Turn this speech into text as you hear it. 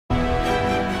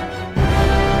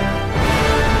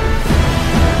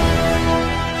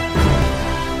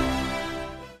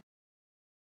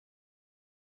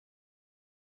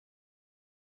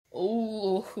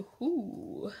Oh, hoo,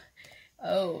 hoo.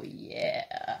 Oh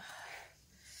yeah.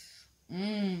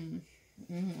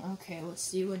 Okay, let's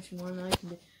see which one I can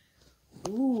do.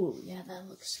 Ooh, yeah, that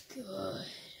looks good.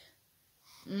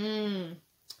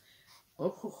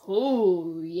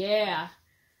 Oh, yeah.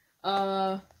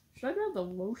 Should I grab the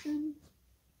lotion?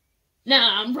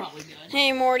 Nah, I'm probably good.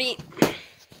 Hey, Morty.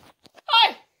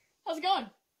 Hi! How's it going?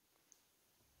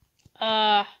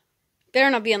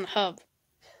 Better not be on the hub.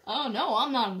 Oh, no,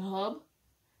 I'm not in the hub.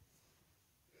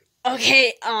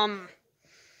 Okay,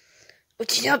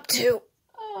 what you up to?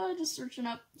 Just searching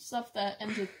up stuff that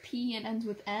ends with P and ends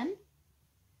with N.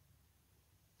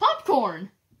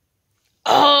 Popcorn!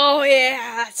 Oh,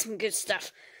 yeah, that's some good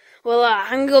stuff. Well,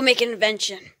 I'm gonna go make an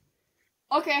invention.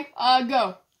 Okay,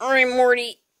 go. Alright,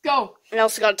 Morty. Go. I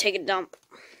also gotta take a dump.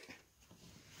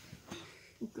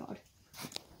 Oh, God.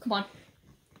 Come on.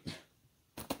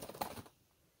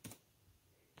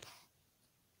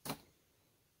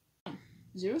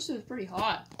 Zero Suit is pretty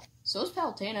hot. So is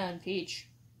Palutena and Peach.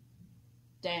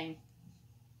 Dang.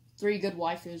 3 good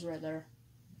waifus right there.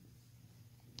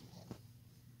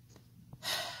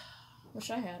 Wish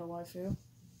I had a waifu.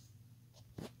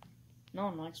 No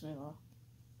one likes me though.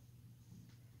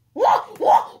 No,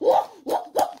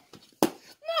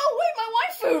 wait, my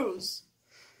waifus!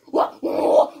 What?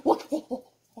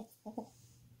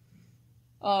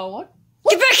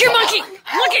 Get back here, monkey!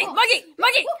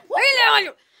 Monkey!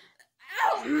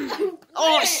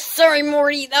 Oh, sorry,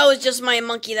 Morty. That was just my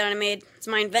monkey that I made. It's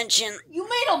my invention. You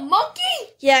made a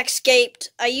monkey? Yeah,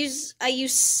 escaped. I use.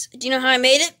 Do you know how I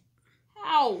made it?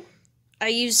 How? I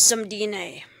used some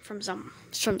DNA from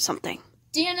something.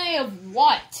 DNA of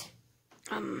what?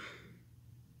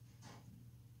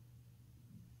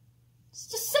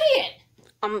 Just say it.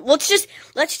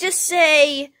 Let's just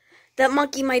say that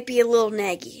monkey might be a little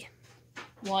naggy.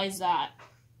 Why is that?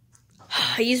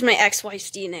 I used my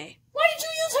ex-wife's DNA. Why did you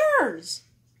use hers?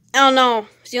 I don't know.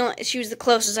 She was the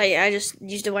closest. I just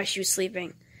used it while she was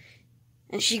sleeping.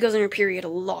 And she goes on her period a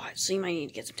lot, so you might need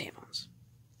to get some tampons.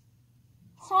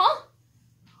 Huh?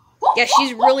 Yeah,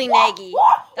 she's really naggy.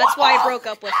 That's why I broke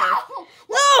up with her.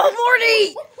 No,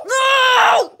 Morty!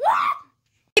 No!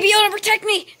 Baby Yoda, protect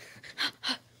me!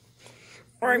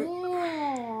 Or...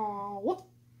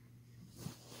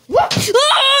 What?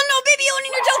 Oh, no, Baby Yoda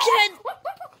in your head!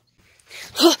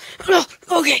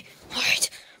 Okay,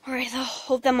 alright, I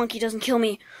hope that monkey doesn't kill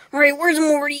me. Alright, where's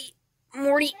Morty?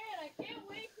 Morty! Man, I can't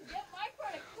wait to get my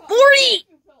credit card.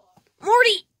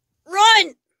 Morty!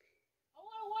 Run! I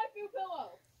want a waifu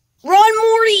pillow. Run,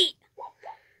 Morty!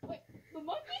 Wait, the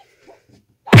monkey?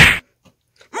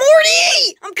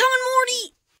 Morty! I'm coming, Morty!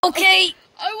 Okay.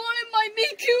 I wanted my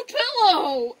Miku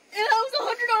pillow! And that was a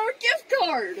 $100 gift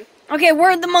card! Okay,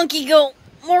 where'd the monkey go?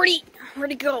 Morty,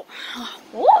 where'd it go?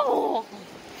 Whoa!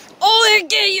 Oh,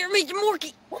 there, you're Mr.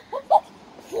 Morty!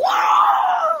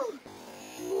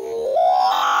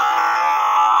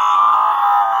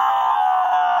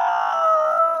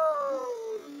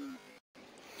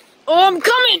 Oh, I'm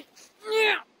coming!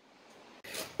 Yeah.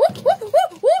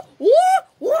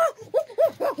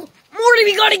 Morty,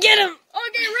 we gotta get him!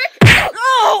 Okay, Rick!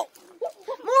 No!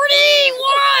 Morty,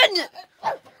 run!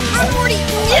 Run, Morty!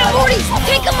 Yeah, Morty!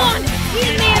 Take him on! He's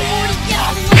a man, Morty! Get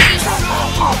on the monkey!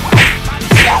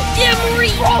 Yeah, Morty!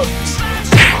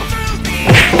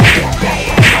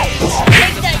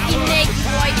 Take that, you naked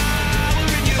wife!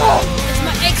 It's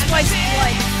my ex-wife's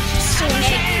wife. She's so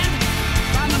naked.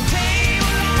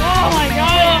 Oh my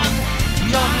god!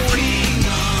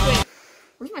 Wait,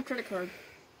 where's my credit card?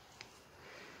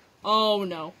 Oh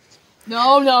no.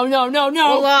 No.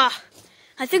 Well,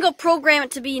 I think I'll program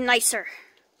it to be nicer.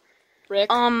 Rick?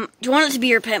 Do you want it to be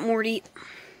your pet, Morty?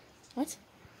 What?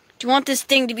 Do you want this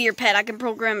thing to be your pet? I can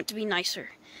program it to be nicer.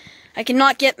 I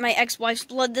cannot get my ex-wife's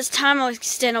blood this time.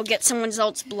 Instead, I'll get someone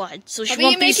else's blood. So she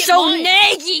won't be so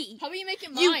naggy! How about you make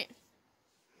it mine?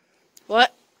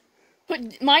 What?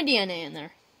 Put my DNA in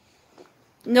there.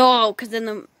 No, because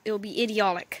then it'll be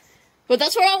idiotic. But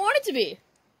that's what I want it to be.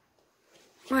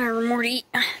 Whatever, Morty.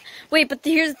 Wait, but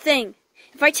here's the thing.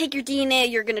 If I take your DNA,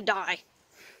 you're gonna die.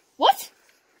 What?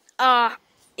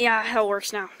 Yeah, how it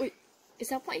works now. Wait, is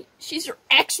that why she's your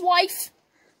ex-wife?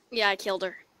 Yeah, I killed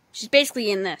her. She's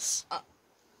basically in this.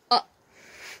 I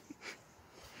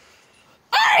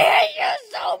hate you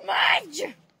so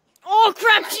much! Oh,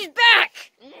 crap, she's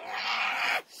back!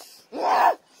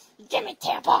 Give me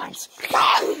tampons!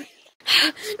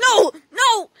 No!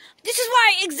 This is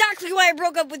exactly why I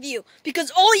broke up with you.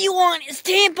 Because all you want is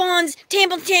tampons,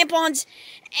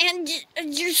 and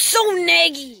you're so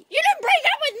naggy. You didn't break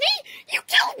up with me! You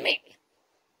killed me!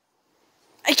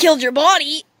 I killed your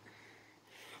body.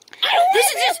 This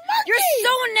is just, you're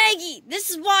so naggy. This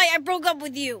is why I broke up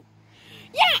with you.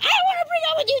 Yeah, I don't want to break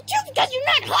up with you too because you're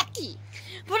not hockey.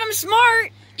 But I'm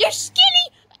smart. You're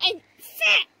skinny and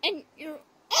fat and you're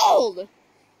old.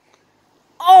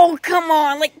 Oh, come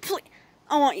on. Like, please.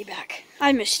 I want you back.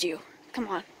 I missed you. Come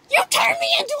on. You turned me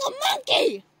into a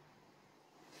monkey.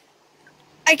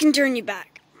 I can turn you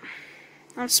back.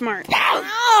 I'm smart.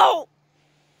 No!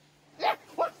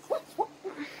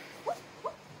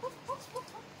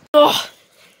 Ugh.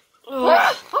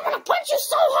 I'm gonna punch you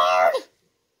so hard!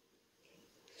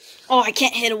 Oh, I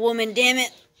can't hit a woman, damn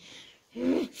it.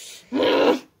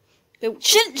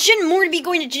 Shouldn't Morty be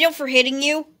going to jail for hitting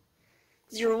you?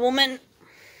 'Cause you're a woman.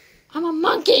 I'm a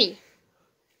monkey!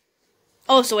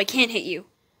 Oh, so I can't hit you.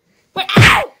 But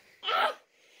ow!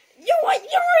 You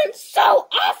were so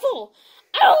awful!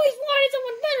 I always wanted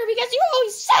someone better because you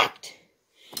always sucked!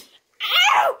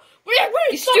 Ow!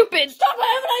 Wait, Stupid! Stop, I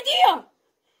have an idea!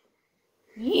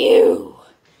 You!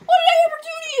 What did I ever do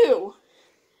to you?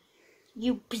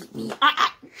 You beat me.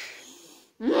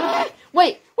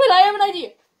 Wait, I have an idea.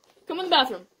 Come in the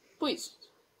bathroom, please.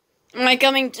 Am I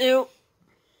coming too?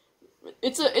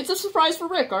 It's a surprise for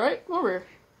Rick, alright? Come over here.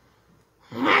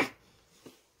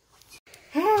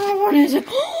 What is it?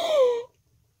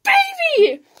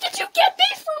 Baby! Did you get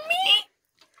these for me?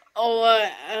 Oh,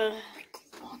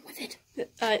 What's wrong with it?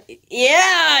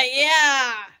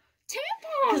 yeah.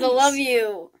 Tampons! 'Cause I love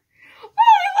you. Oh,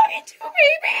 I love you too,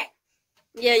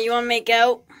 baby! Yeah, you want to make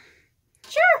out?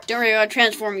 Sure. Don't worry, I'll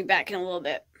transform you back in a little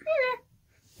bit.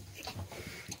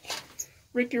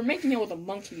 Rick, you're making out with a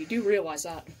monkey. You do realize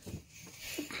that.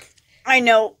 I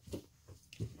know. You're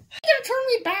gonna turn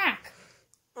me back.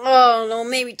 Oh, no,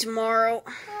 maybe tomorrow.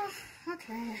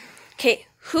 Okay. Okay,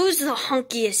 who's the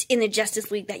hunkiest in the Justice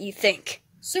League that you think?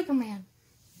 Superman.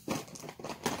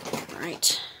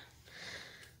 Right.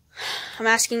 I'm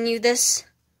asking you this.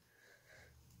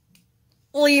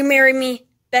 Will you marry me,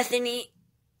 Bethany?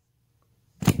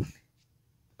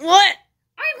 What?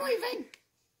 I'm leaving.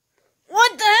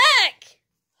 What the heck?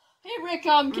 Hey, Rick,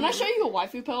 can I show you a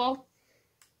waifu pillow?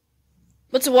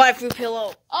 What's a waifu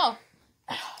pillow? Oh.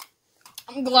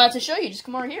 I'm glad to show you. Just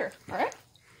come over here, alright?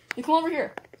 You come over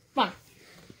here. Come on.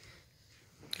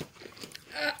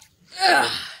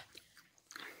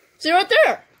 See right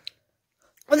there?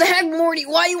 What the heck, Morty?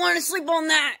 Why do you want to sleep on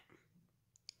that?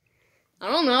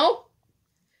 I don't know.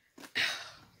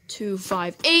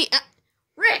 258.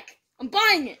 Rick, I'm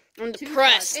buying it. I'm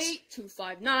depressed. 258,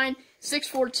 259,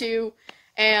 642,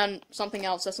 and something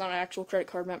else. That's not an actual credit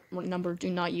card number. Do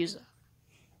not use it.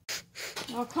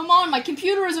 Oh, come on. My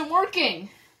computer isn't working.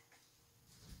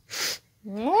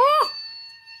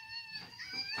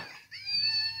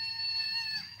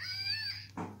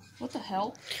 What the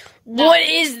hell? What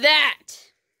is that?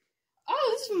 Oh,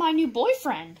 this is my new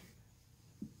boyfriend.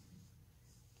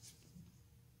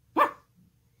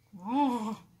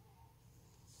 Oh.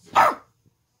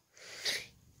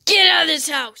 Get out of this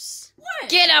house. What?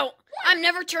 Get out. What? I'm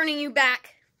never turning you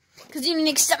back. Because you didn't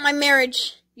accept my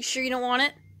marriage. You sure you don't want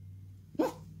it?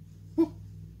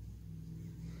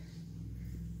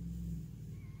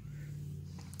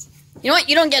 You know what?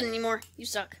 You don't get it anymore. You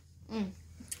suck. I'll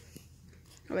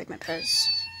make my pez.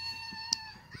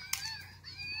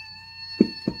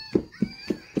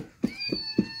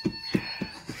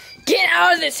 Get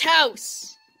out of this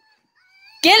house!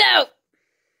 Get out!